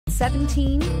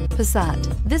2017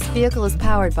 Passat. This vehicle is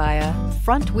powered by a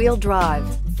front-wheel drive,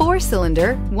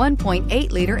 4-cylinder,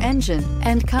 1.8-liter engine,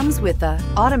 and comes with a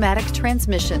automatic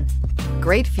transmission.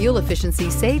 Great fuel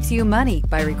efficiency saves you money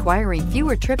by requiring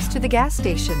fewer trips to the gas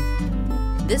station.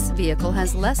 This vehicle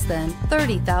has less than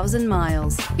 30,000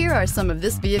 miles. Here are some of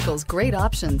this vehicle's great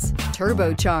options: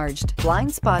 turbocharged,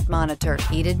 blind spot monitor,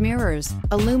 heated mirrors,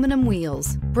 aluminum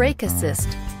wheels, brake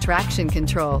assist, traction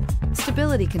control,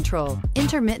 stability control,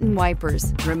 intermittent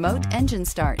wipers, remote engine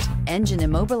start, engine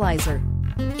immobilizer.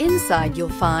 Inside you'll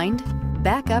find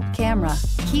backup camera,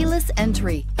 keyless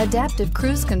entry, adaptive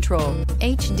cruise control,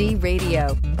 HD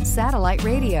radio, satellite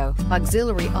radio,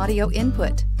 auxiliary audio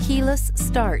input, keyless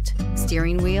start,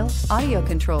 steering wheel audio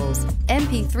controls,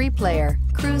 MP3 player,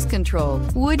 cruise control.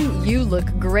 Wouldn't you look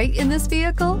great in this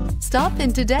vehicle? Stop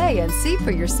in today and see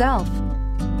for yourself.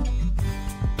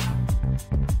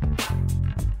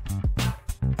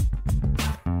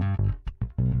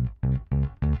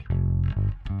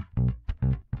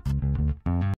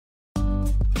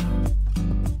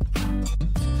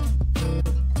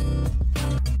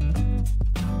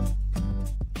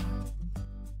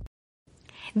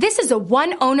 This is a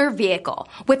one-owner vehicle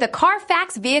with a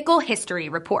Carfax Vehicle History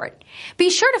Report. Be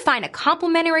sure to find a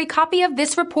complimentary copy of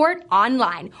this report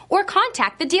online or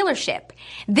contact the dealership.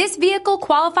 This vehicle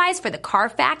qualifies for the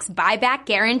Carfax Buyback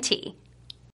Guarantee.